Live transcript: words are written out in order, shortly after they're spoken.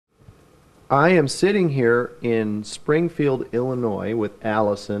I am sitting here in Springfield, Illinois with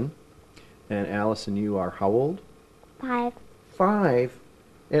Allison. And Allison, you are how old? 5. 5.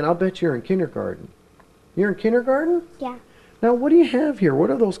 And I'll bet you're in kindergarten. You're in kindergarten? Yeah. Now, what do you have here? What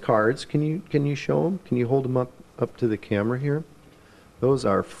are those cards? Can you show them? Can you hold them up to the camera here? Those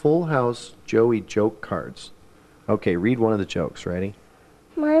are Full House Joey joke cards. Okay, read one of the jokes. Ready?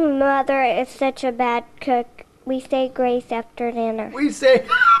 My mother is such a bad cook. We say grace after dinner. We say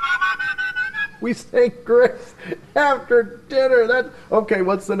grace after dinner. That's okay.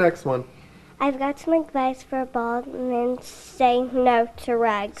 What's the next one? I've got some advice for a bald man. Say no to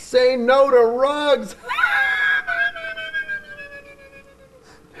rugs. Say no to rugs.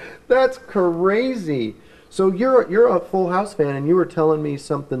 That's crazy. So you're a Full House fan, and you were telling me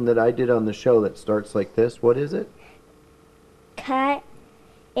something that I did on the show that starts like this. What is it? Cut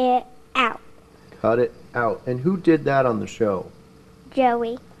it out. Cut it out. And who did that on the show?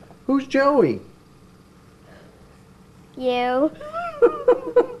 Joey. Who's Joey? You.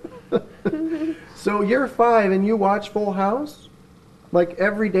 So you're 5 and you watch Full House? Like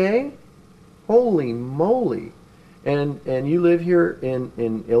every day? Holy moly. And you live here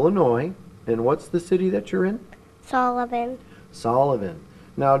in Illinois. And what's the city that you're in? Sullivan. Sullivan.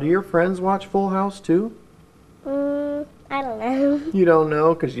 Now, do your friends watch Full House too? I don't know. You don't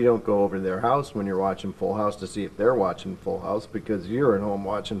know because you don't go over to their house when you're watching Full House to see if they're watching Full House because you're at home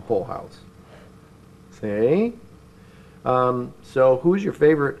watching Full House. See? So who's your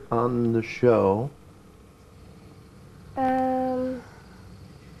favorite on the show?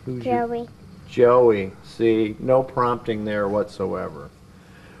 Joey. Joey. See, no prompting there whatsoever.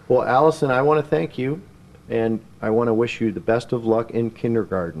 Well, Allison, I want to thank you, and I want to wish you the best of luck in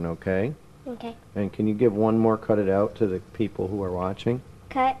kindergarten, okay? Okay. And can you give one more cut it out to the people who are watching?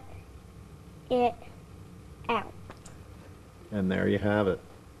 Cut it out. And there you have it.